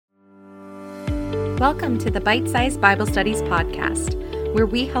Welcome to the Bite Size Bible Studies podcast, where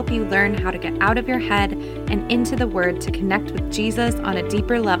we help you learn how to get out of your head and into the Word to connect with Jesus on a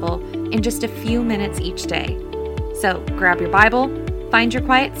deeper level in just a few minutes each day. So grab your Bible, find your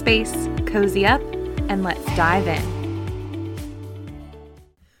quiet space, cozy up, and let's dive in.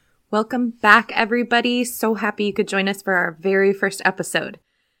 Welcome back, everybody. So happy you could join us for our very first episode.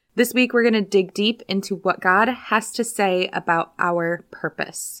 This week, we're going to dig deep into what God has to say about our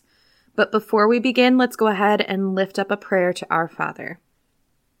purpose. But before we begin, let's go ahead and lift up a prayer to our Father.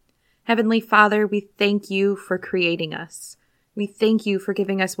 Heavenly Father, we thank you for creating us. We thank you for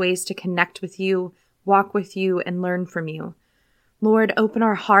giving us ways to connect with you, walk with you, and learn from you. Lord, open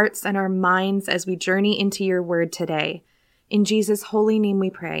our hearts and our minds as we journey into your word today. In Jesus' holy name we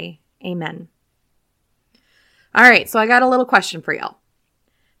pray. Amen. All right, so I got a little question for y'all.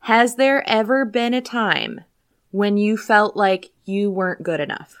 Has there ever been a time when you felt like you weren't good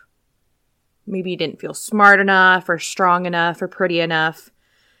enough? Maybe you didn't feel smart enough or strong enough or pretty enough.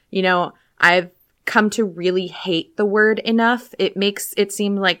 You know, I've come to really hate the word enough. It makes it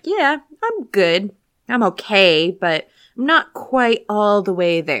seem like, yeah, I'm good. I'm okay, but I'm not quite all the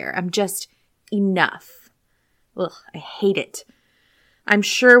way there. I'm just enough. Ugh, I hate it. I'm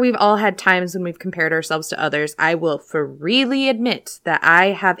sure we've all had times when we've compared ourselves to others. I will freely admit that I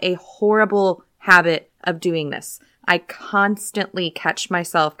have a horrible habit of doing this. I constantly catch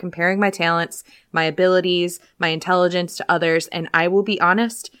myself comparing my talents, my abilities, my intelligence to others, and I will be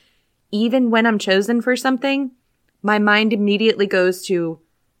honest, even when I'm chosen for something, my mind immediately goes to,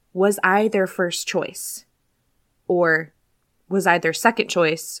 was I their first choice? Or was I their second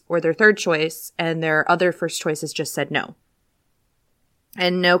choice or their third choice, and their other first choices just said no?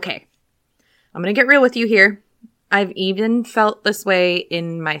 And okay, I'm going to get real with you here. I've even felt this way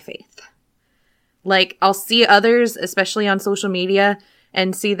in my faith. Like, I'll see others, especially on social media,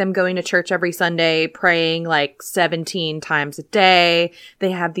 and see them going to church every Sunday, praying like 17 times a day.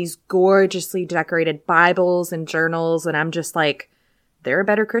 They have these gorgeously decorated Bibles and journals, and I'm just like, they're a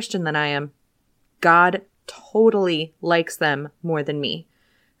better Christian than I am. God totally likes them more than me.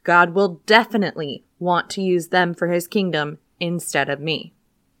 God will definitely want to use them for his kingdom instead of me.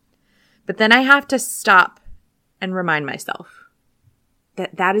 But then I have to stop and remind myself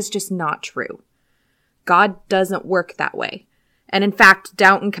that that is just not true. God doesn't work that way. And in fact,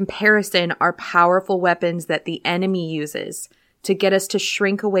 doubt and comparison are powerful weapons that the enemy uses to get us to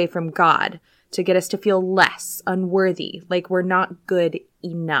shrink away from God, to get us to feel less, unworthy, like we're not good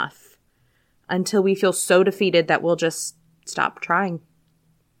enough, until we feel so defeated that we'll just stop trying.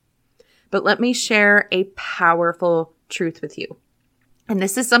 But let me share a powerful truth with you. And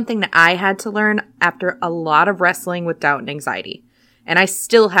this is something that I had to learn after a lot of wrestling with doubt and anxiety. And I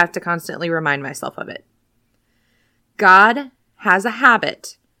still have to constantly remind myself of it. God has a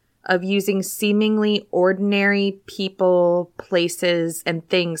habit of using seemingly ordinary people, places, and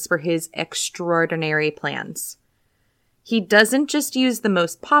things for his extraordinary plans. He doesn't just use the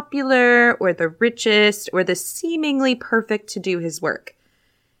most popular or the richest or the seemingly perfect to do his work.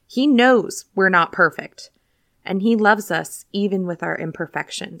 He knows we're not perfect, and he loves us even with our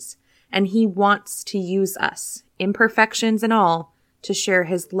imperfections, and he wants to use us, imperfections and all, to share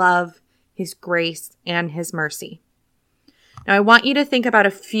his love, his grace, and his mercy. Now, I want you to think about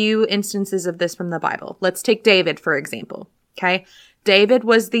a few instances of this from the Bible. Let's take David, for example, okay? David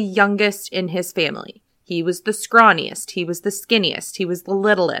was the youngest in his family. He was the scrawniest. He was the skinniest. He was the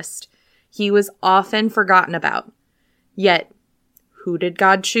littlest. He was often forgotten about. Yet, who did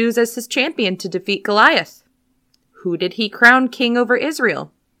God choose as his champion to defeat Goliath? Who did he crown king over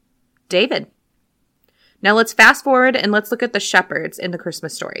Israel? David. Now let's fast forward and let's look at the shepherds in the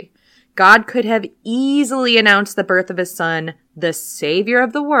Christmas story. God could have easily announced the birth of his son, the savior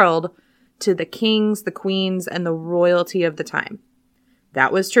of the world, to the kings, the queens, and the royalty of the time.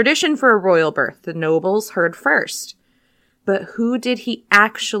 That was tradition for a royal birth. The nobles heard first. But who did he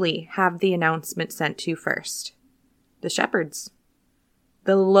actually have the announcement sent to first? The shepherds.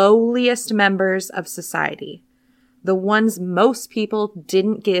 The lowliest members of society. The ones most people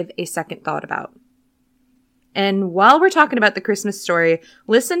didn't give a second thought about. And while we're talking about the Christmas story,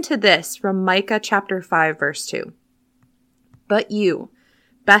 listen to this from Micah chapter 5, verse 2. But you,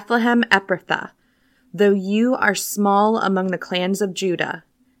 Bethlehem Ephrathah, though you are small among the clans of Judah,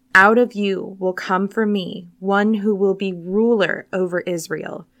 out of you will come for me one who will be ruler over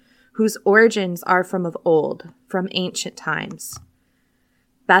Israel, whose origins are from of old, from ancient times.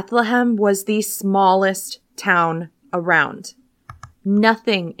 Bethlehem was the smallest town around.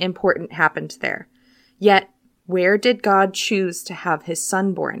 Nothing important happened there. Yet, where did God choose to have his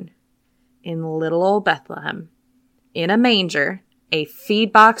son born? In little old Bethlehem. In a manger, a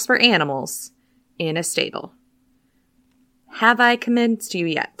feed box for animals, in a stable. Have I convinced you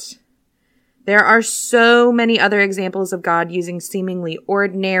yet? There are so many other examples of God using seemingly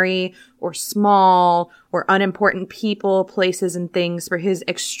ordinary or small or unimportant people, places, and things for his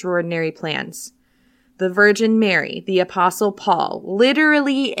extraordinary plans. The Virgin Mary, the Apostle Paul,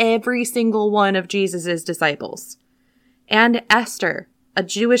 literally every single one of Jesus's disciples. And Esther, a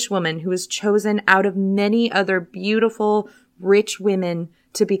Jewish woman who was chosen out of many other beautiful, rich women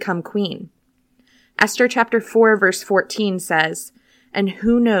to become queen. Esther chapter 4, verse 14 says, "And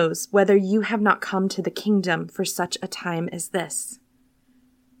who knows whether you have not come to the kingdom for such a time as this?"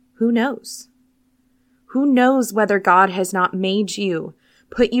 Who knows? Who knows whether God has not made you,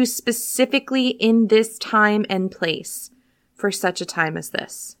 put you specifically in this time and place for such a time as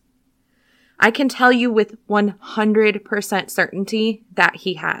this? I can tell you with 100% certainty that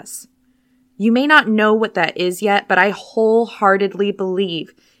he has. You may not know what that is yet, but I wholeheartedly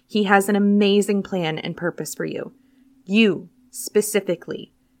believe he has an amazing plan and purpose for you. You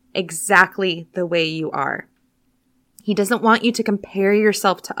specifically, exactly the way you are. He doesn't want you to compare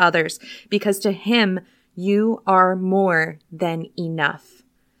yourself to others because to him, you are more than enough.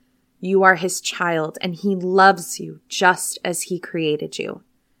 You are his child and he loves you just as he created you.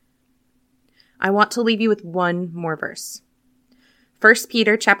 I want to leave you with one more verse. 1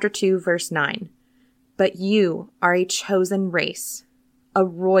 Peter chapter 2, verse 9. "But you are a chosen race, a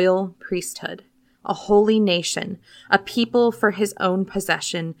royal priesthood, a holy nation, a people for his own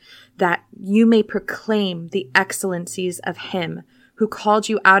possession, that you may proclaim the excellencies of him who called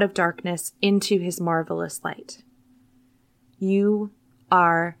you out of darkness into his marvelous light." You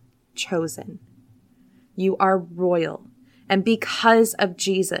are chosen. You are royal. And because of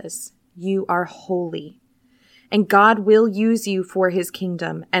Jesus, you are holy. And God will use you for his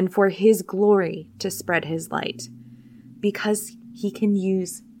kingdom and for his glory to spread his light. Because he can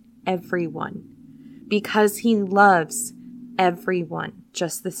use everyone. Because he loves everyone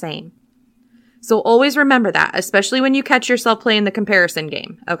just the same. So always remember that, especially when you catch yourself playing the comparison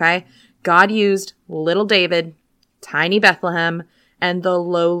game, okay? God used little David, tiny Bethlehem, and the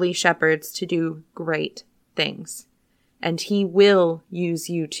lowly shepherds to do great things. And he will use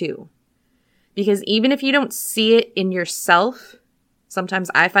you too. Because even if you don't see it in yourself,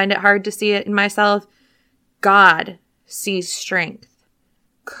 sometimes I find it hard to see it in myself, God sees strength,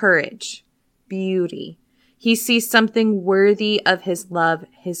 courage, beauty. He sees something worthy of his love,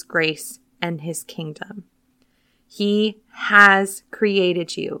 his grace, and his kingdom. He has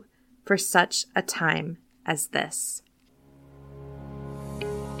created you for such a time as this.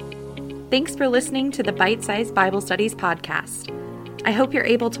 Thanks for listening to the Bite Size Bible Studies podcast. I hope you're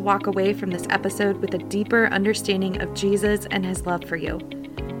able to walk away from this episode with a deeper understanding of Jesus and his love for you.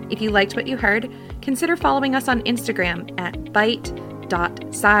 If you liked what you heard, consider following us on Instagram at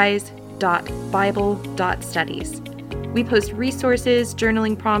bite.size.bible.studies. We post resources,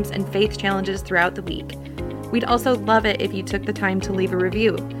 journaling prompts, and faith challenges throughout the week. We'd also love it if you took the time to leave a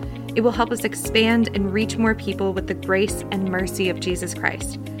review. It will help us expand and reach more people with the grace and mercy of Jesus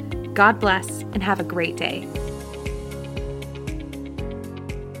Christ. God bless and have a great day.